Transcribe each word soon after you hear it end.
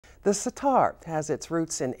The sitar has its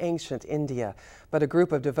roots in ancient India, but a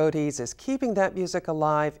group of devotees is keeping that music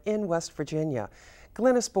alive in West Virginia.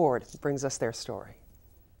 Glynis Board brings us their story.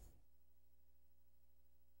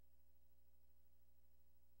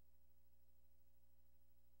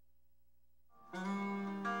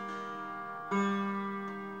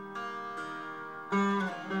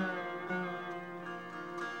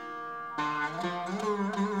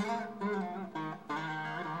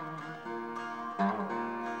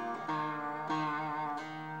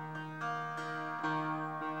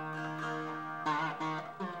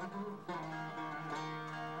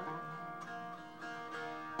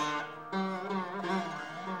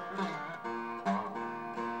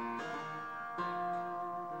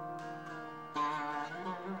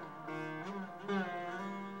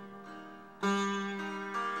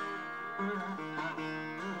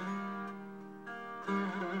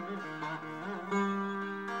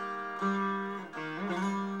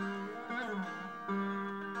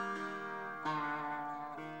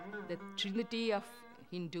 The trinity of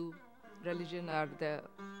Hindu religion are the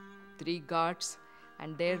three gods,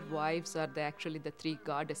 and their wives are actually the three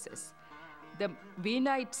goddesses. The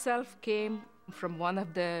Veena itself came from one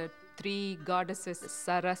of the three goddesses,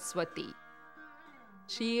 Saraswati.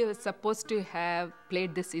 She was supposed to have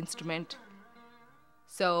played this instrument,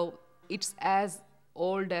 so it's as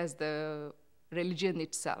old as the religion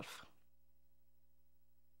itself.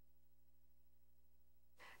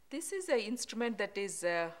 This is an instrument that is,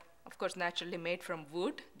 of course, naturally made from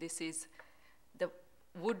wood. This is the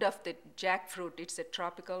wood of the jackfruit. It's a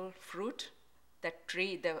tropical fruit. That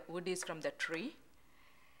tree, the wood is from the tree.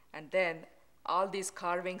 And then all these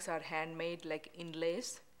carvings are handmade, like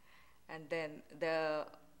inlays. And then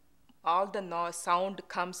all the sound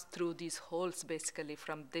comes through these holes, basically,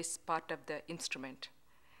 from this part of the instrument.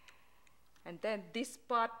 And then this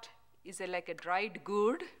part is like a dried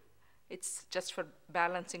gourd. It's just for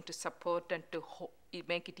balancing, to support and to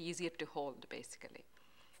make it easier to hold, basically.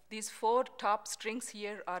 These four top strings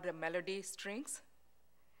here are the melody strings,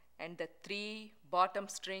 and the three bottom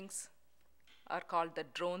strings are called the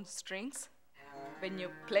drone strings. When you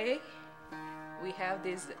play, we have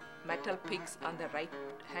these metal picks on the right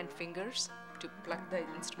hand fingers to pluck the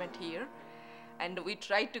instrument here, and we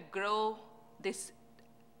try to grow this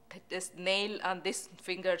nail on this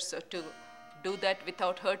finger, so to do that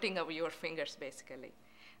without hurting your fingers, basically.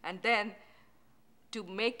 And then, to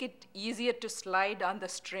make it easier to slide on the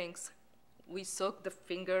strings, we soak the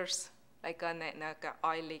fingers like on an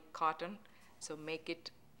oily cotton, so make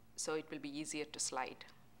it so it will be easier to slide.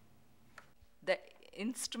 The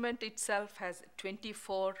instrument itself has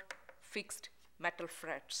 24 fixed metal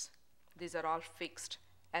frets. These are all fixed,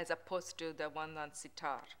 as opposed to the one on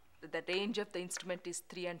sitar. The range of the instrument is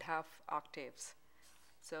 3.5 octaves.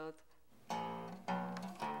 So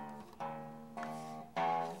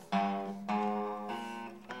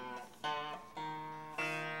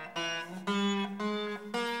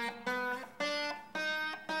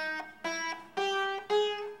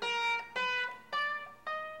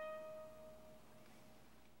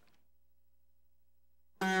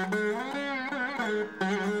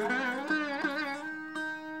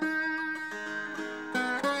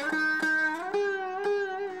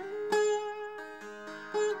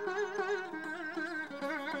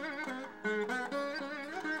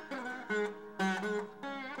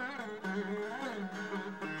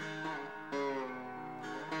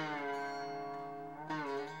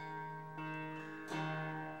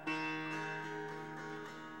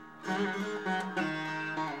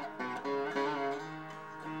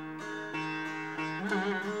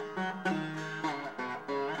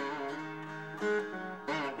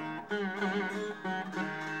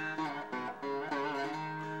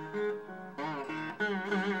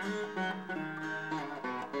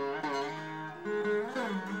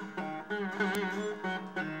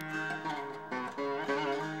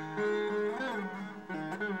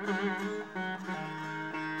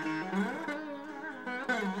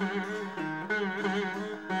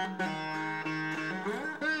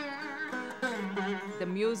the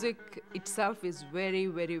music itself is very,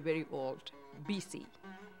 very, very old, BC.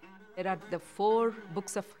 There are the 4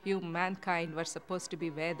 books of mankind were supposed to be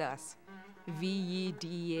Vedas,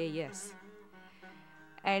 Vedas.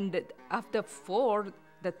 And of the 4,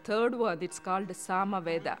 the third one, it's called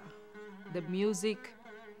Samaveda. The music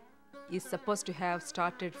is supposed to have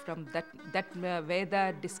started from that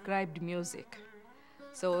Veda described music.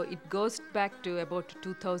 So it goes back to about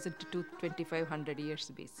 2000 to 2500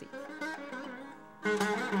 years BC.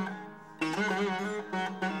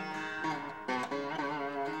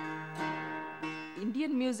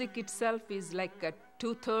 Indian music itself is like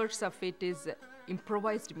 2/3 of it is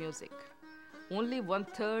improvised music. Only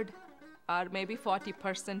 1/3 or maybe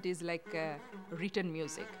 40% is like written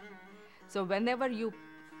music. So whenever you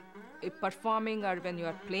performing or when you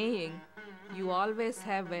are playing, you always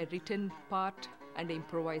have a written part and an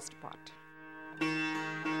improvised part.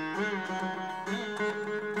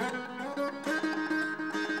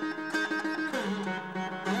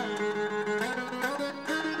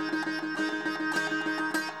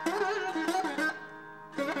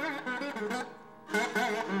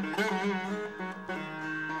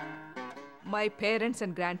 My parents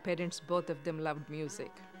and grandparents, both of them loved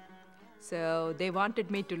music. So they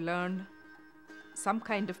wanted me to learn some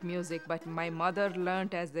kind of music, but my mother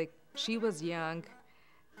learned she was young,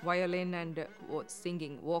 violin and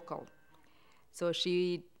singing, vocal. So she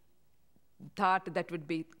thought that would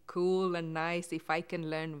be cool and nice if I can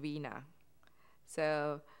learn Veena.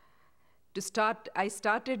 So I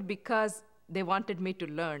started because they wanted me to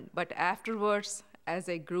learn, but afterwards, as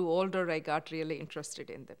I grew older, I got really interested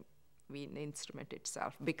in the Veena instrument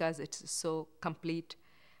itself because it's so complete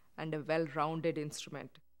and a well-rounded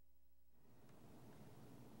instrument.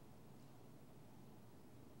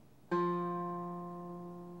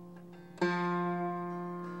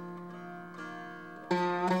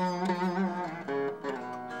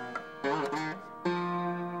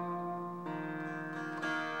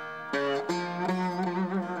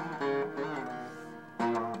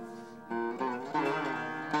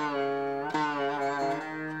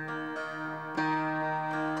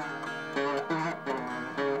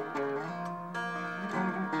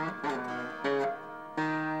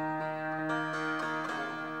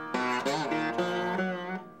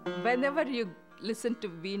 Whenever you listen to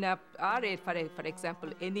Veena, or for example,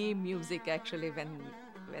 any music actually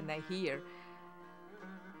when I hear,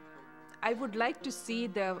 I would like to see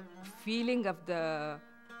the feeling of the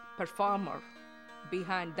performer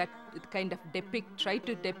behind that, kind of try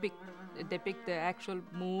to depict the actual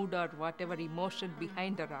mood or whatever emotion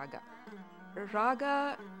behind the raga.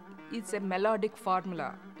 Raga is a melodic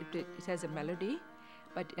formula. It has a melody,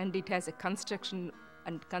 and it has a construction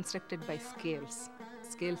and constructed by scales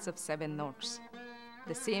of 7 notes.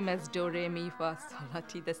 The same as do, re, mi, fa, sol, la,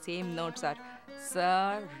 ti. The same notes are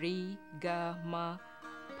sa, ri, ga, ma,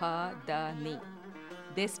 pa, da, ni.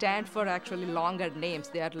 They stand for actually longer names.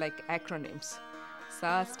 They are like acronyms.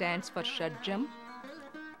 Sa stands for Shadjam.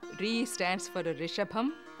 Ri stands for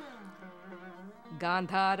Rishabham.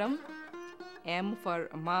 Gandharam.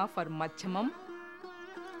 Ma for Machamam.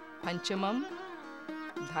 Panchamam.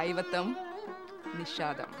 Dhaivatam.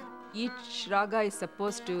 Nishadam. Each raga is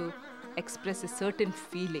supposed to express a certain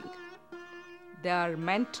feeling. They are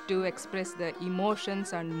meant to express the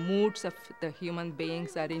emotions and moods of the human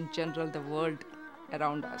beings or in general the world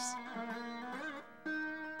around us.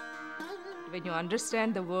 When you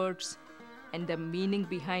understand the words and the meaning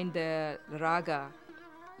behind the raga,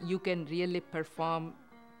 you can really perform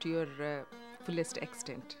to your fullest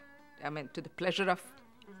extent. I mean, to the pleasure of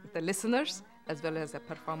the listeners as well as the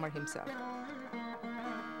performer himself.